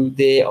 who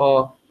there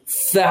are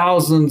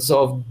thousands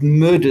of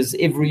murders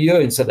every year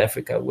in South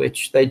Africa,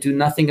 which they do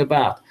nothing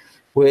about,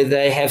 where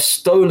they have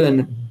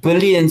stolen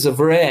billions of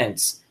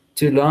rands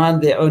to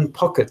line their own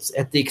pockets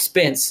at the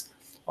expense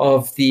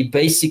of the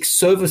basic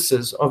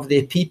services of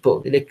their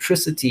people,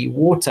 electricity,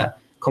 water,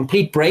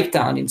 complete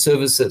breakdown in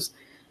services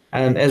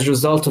as a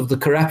result of the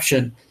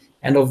corruption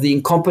and of the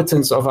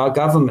incompetence of our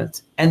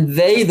government. And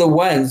they, the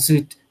ones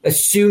who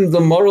assume the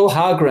moral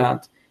high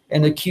ground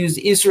and accuse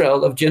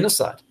Israel of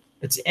genocide.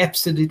 It's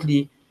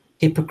absolutely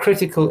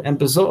hypocritical and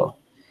bizarre.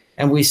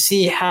 And we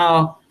see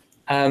how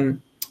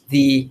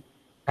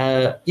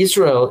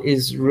Israel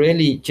is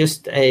really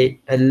just a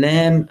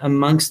lamb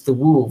amongst the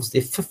wolves.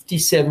 There are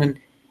 57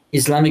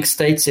 Islamic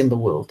states in the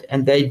world,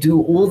 and they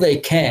do all they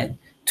can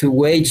to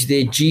wage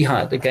their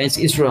jihad against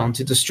Israel and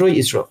to destroy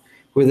Israel,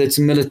 whether it's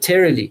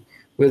militarily,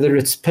 whether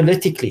it's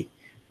politically,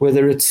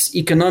 whether it's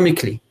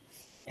economically.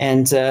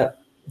 And there's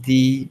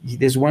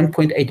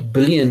 1.8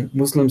 billion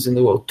Muslims in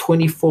the world,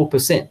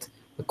 24%,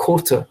 a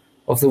quarter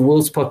of the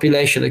world's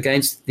population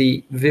against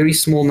the very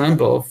small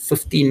number of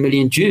 15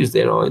 million Jews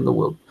there are in the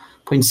world,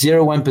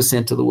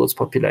 0.01% of the world's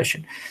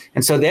population.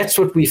 And so that's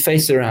what we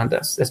face around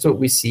us. That's what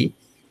we see.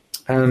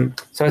 So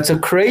it's a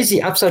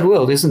crazy upside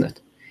world, isn't it?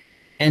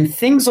 And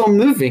things are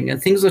moving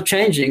and things are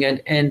changing,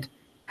 and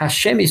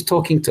Hashem is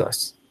talking to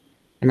us.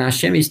 And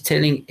Hashem is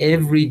telling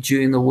every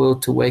Jew in the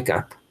world to wake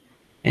up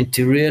and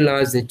to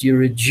realize that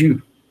you're a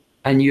Jew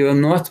and you are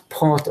not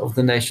part of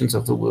the nations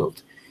of the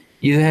world.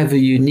 You have a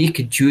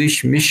unique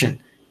Jewish mission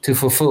to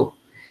fulfill.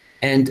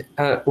 And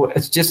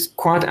it's just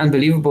quite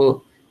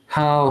unbelievable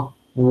how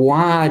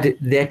wide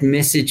that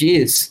message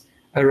is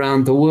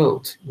around the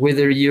world,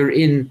 whether you're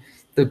in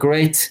the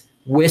great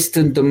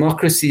Western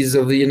democracies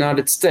of the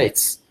United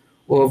States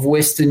or of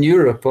Western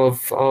Europe,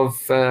 of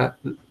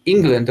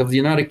England, of the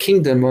United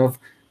Kingdom, of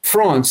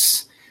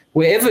France,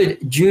 wherever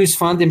Jews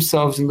find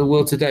themselves in the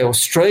world today.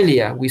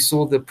 Australia, we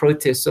saw the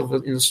protests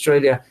in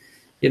Australia,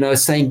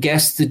 saying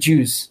gas the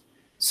Jews.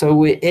 So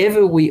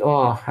wherever we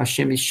are,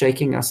 Hashem is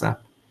shaking us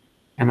up,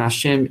 and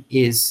Hashem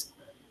is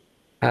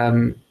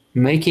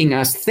making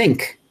us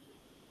think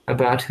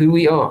about who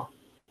we are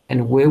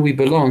and where we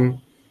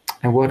belong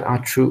and what our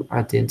true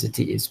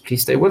identity is.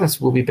 Please stay with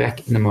us. We'll be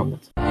back in a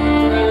moment.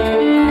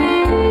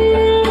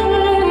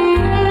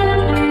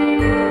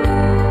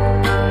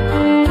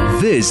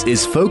 This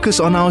is Focus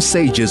on Our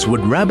Sages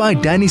with Rabbi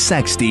Danny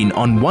Sackstein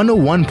on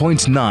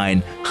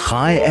 101.9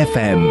 Chai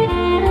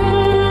FM.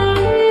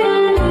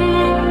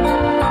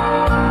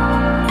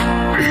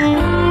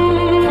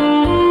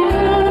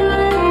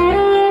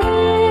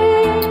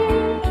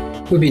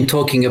 We've been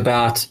talking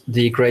about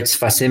the great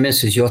Sfas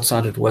Emes, whose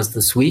Yortzeit it was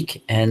this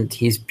week, and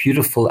his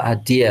beautiful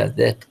idea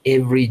that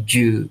every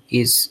Jew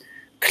is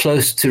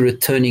close to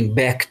returning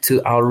back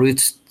to our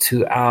roots,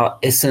 to our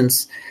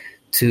essence,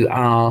 to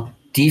our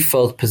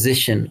default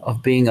position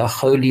of being a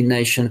holy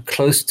nation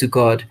close to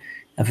God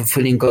and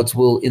fulfilling God's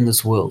will in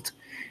this world.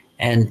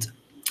 And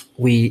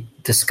we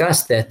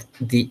discussed that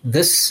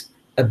this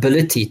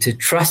ability to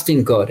trust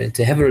in God and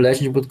to have a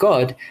relationship with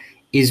God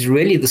is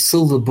really the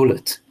silver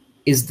bullet,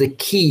 is the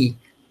key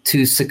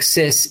to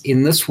success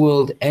in this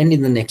world and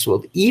in the next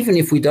world. Even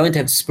if we don't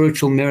have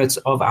spiritual merits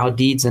of our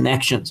deeds and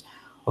actions,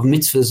 of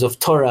mitzvahs, of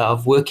Torah,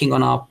 of working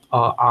on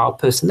our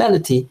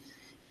personality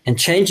and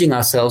changing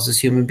ourselves as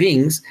human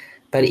beings,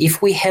 but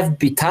if we have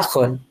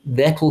bitachon,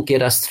 that will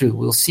get us through.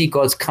 We'll see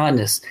God's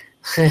kindness,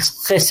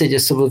 chesed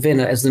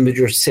yasavavena, as the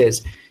Midrash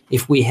says,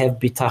 if we have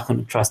bitachon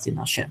and trust in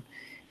Hashem.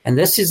 And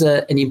this is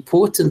an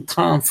important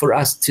time for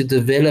us to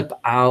develop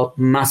our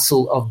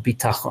muscle of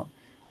bitachon,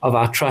 of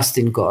our trust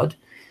in God,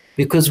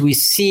 because we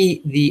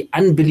see the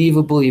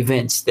unbelievable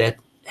events that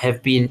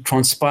have been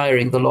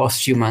transpiring the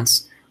last few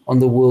months on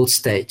the world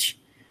stage.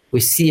 We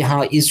see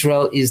how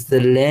Israel is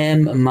the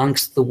lamb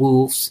amongst the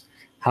wolves,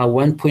 how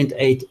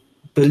 1.8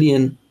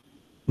 billion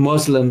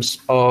Muslims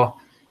are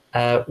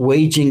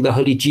waging the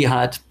holy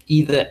jihad,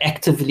 either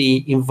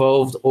actively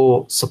involved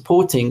or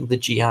supporting the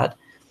jihad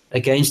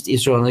against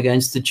Israel and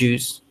against the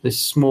Jews, this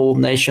small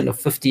nation of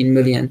 15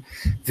 million,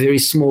 very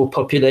small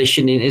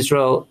population in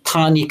Israel,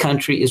 tiny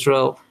country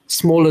Israel,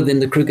 smaller than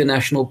the Kruger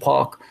National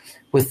Park,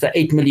 with the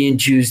 8 million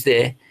Jews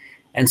there.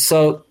 And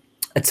so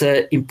it's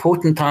an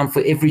important time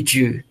for every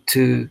Jew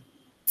to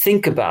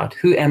think about,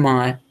 who am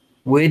I?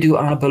 Where do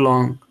I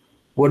belong?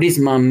 What is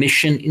my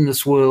mission in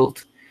this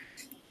world?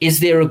 Is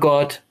there a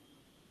God?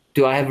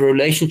 Do I have a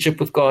relationship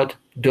with God?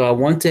 Do I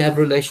want to have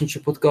a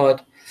relationship with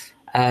God?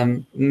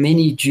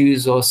 Many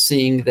Jews are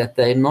seeing that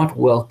they're not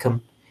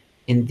welcome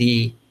in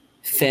the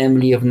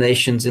family of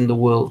nations in the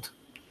world.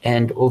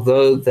 And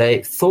although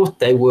they thought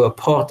they were a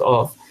part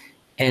of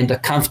and a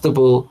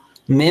comfortable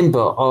member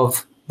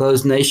of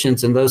those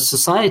nations and those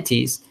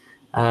societies,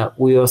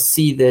 we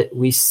see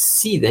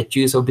that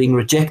Jews are being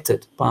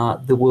rejected by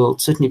the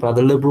world, certainly by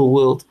the liberal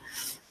world,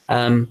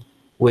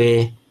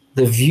 where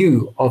the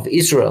view of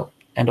Israel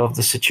and of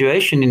the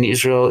situation in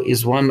Israel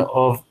is one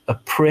of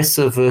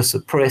oppressor versus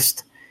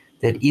oppressed,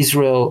 that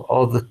Israel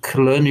are the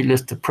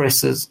colonialist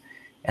oppressors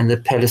and the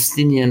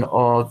Palestinian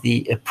are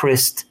the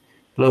oppressed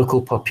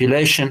local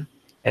population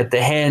at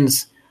the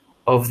hands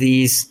of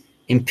these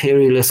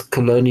imperialist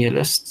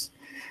colonialists.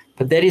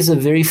 But that is a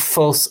very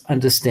false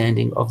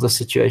understanding of the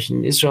situation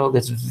in Israel.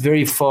 That's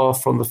very far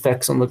from the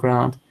facts on the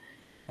ground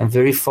and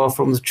very far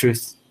from the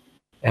truth.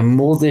 And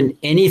more than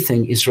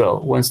anything, Israel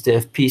wants to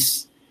have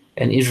peace,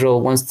 and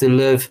Israel wants to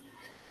live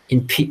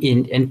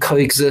and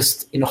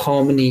coexist in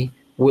harmony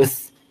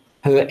with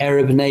her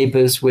Arab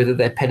neighbors, whether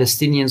they're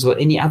Palestinians or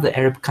any other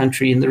Arab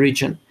country in the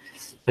region.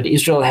 But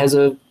Israel has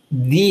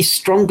the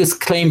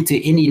strongest claim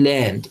to any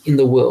land in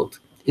the world,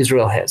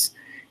 Israel has.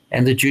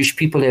 And the Jewish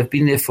people have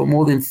been there for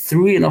more than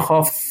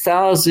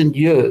 3,500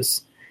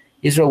 years.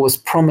 Israel was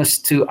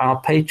promised to our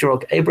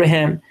patriarch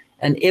Abraham,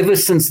 and ever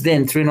since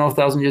then,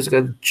 3,500 years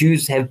ago, the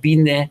Jews have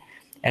been there,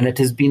 and it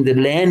has been the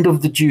land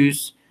of the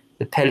Jews.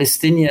 The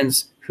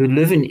Palestinians who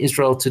live in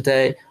Israel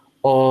today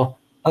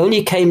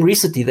only came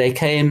recently. They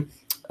came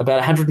about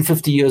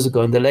 150 years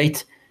ago, in the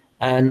late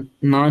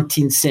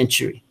 19th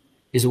century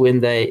is when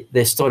they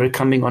started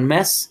coming en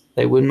masse.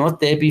 They were not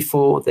there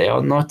before. They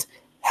are not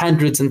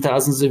hundreds and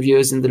thousands of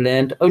years in the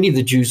land. Only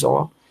the Jews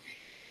are.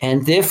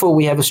 And therefore,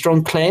 we have a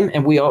strong claim,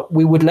 and we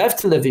would love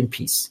to live in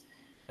peace.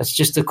 It's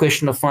just a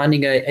question of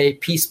finding a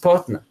peace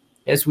partner.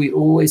 As we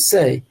always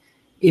say,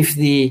 if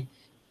the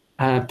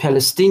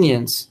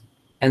Palestinians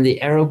and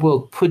the Arab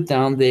world put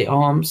down their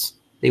arms,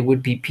 there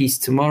would be peace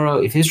tomorrow.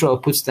 If Israel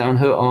puts down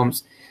her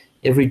arms,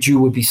 every Jew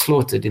would be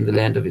slaughtered in the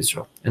land of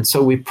Israel. And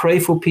so we pray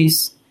for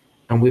peace,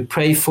 and we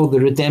pray for the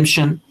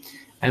redemption,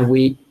 and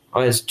we,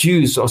 as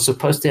Jews, are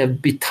supposed to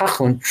have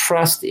Bitachon,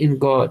 trust in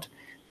God,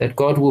 that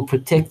God will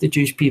protect the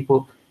Jewish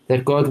people,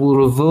 that God will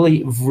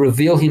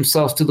reveal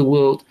himself to the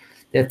world,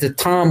 that the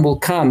time will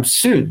come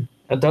soon.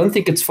 I don't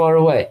think it's far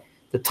away.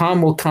 The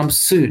time will come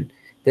soon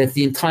that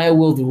the entire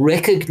world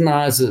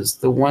recognizes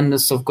the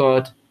oneness of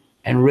God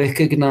and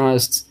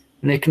recognizes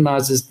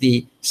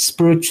the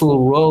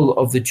spiritual role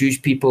of the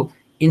Jewish people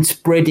in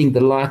spreading the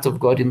light of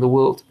God in the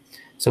world.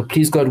 So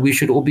please God, we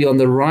should all be on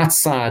the right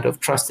side of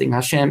trusting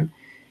Hashem.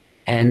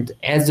 And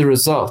as a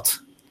result,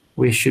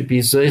 we should be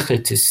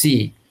zoche to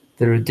see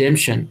the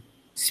redemption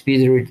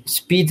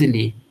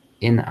speedily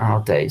in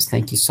our days.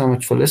 Thank you so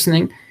much for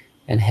listening,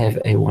 and have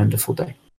a wonderful day.